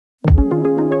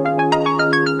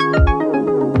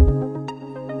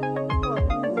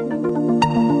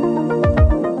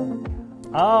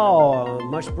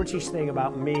British thing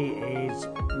about me is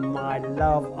my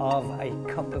love of a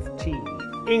cup of tea,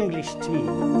 English tea.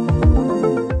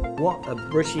 What a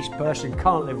British person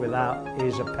can't live without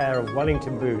is a pair of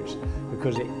Wellington boots,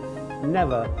 because it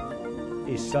never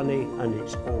is sunny and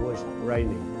it's always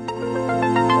raining.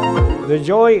 The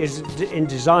joy is in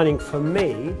designing for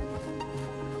me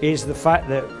is the fact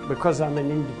that because I'm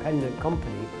an independent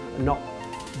company and not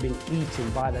been eaten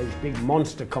by those big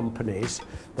monster companies,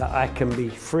 that I can be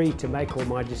free to make all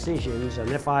my decisions. And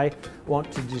if I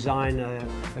want to design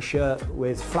a shirt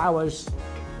with flowers,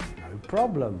 no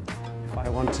problem. If I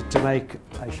wanted to make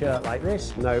a shirt like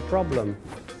this, no problem.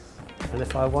 And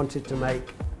if I wanted to make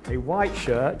a white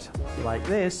shirt like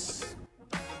this,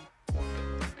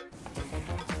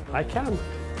 I can.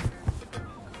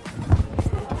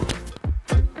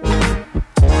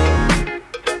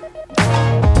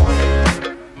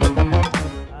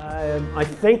 I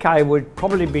think I would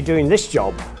probably be doing this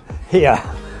job here,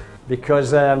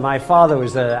 because my father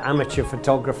was an amateur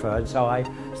photographer, and so I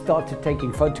started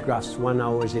taking photographs when I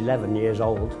was 11 years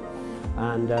old,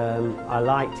 and I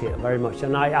liked it very much.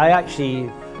 And I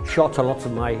actually shot a lot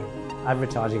of my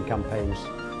advertising campaigns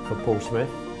for Paul Smith.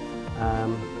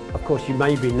 Of course, you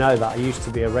maybe know that I used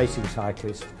to be a racing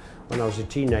cyclist when I was a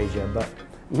teenager, but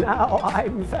now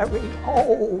I'm very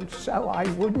old, so I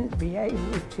wouldn't be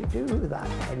able to do that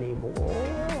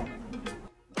anymore.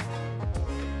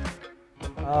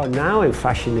 Oh, now in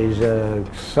fashion is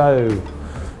so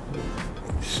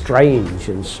strange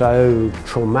and so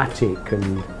traumatic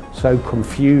and so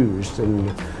confused, and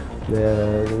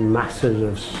the masses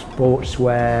of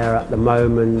sportswear at the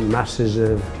moment, masses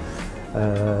of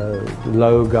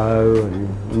logo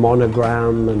and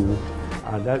monogram, and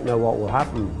I don't know what will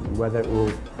happen, whether it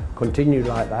will continue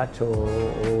like that or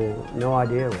no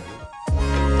idea really.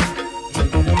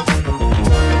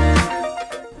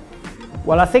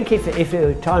 Well, I think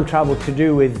if time travel to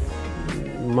do with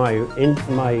my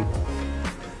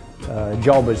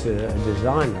job as a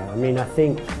designer, I mean, I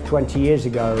think 20 years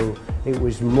ago it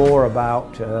was more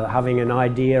about having an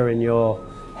idea in your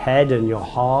head and your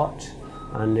heart,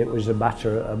 and it was a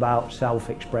matter about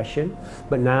self-expression.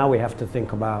 But now we have to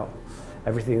think about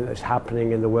everything that's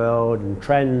happening in the world and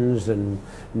trends and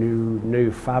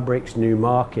new fabrics, new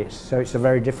markets. So it's a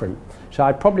very different. So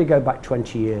I'd probably go back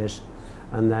 20 years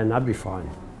and then I'd be fine.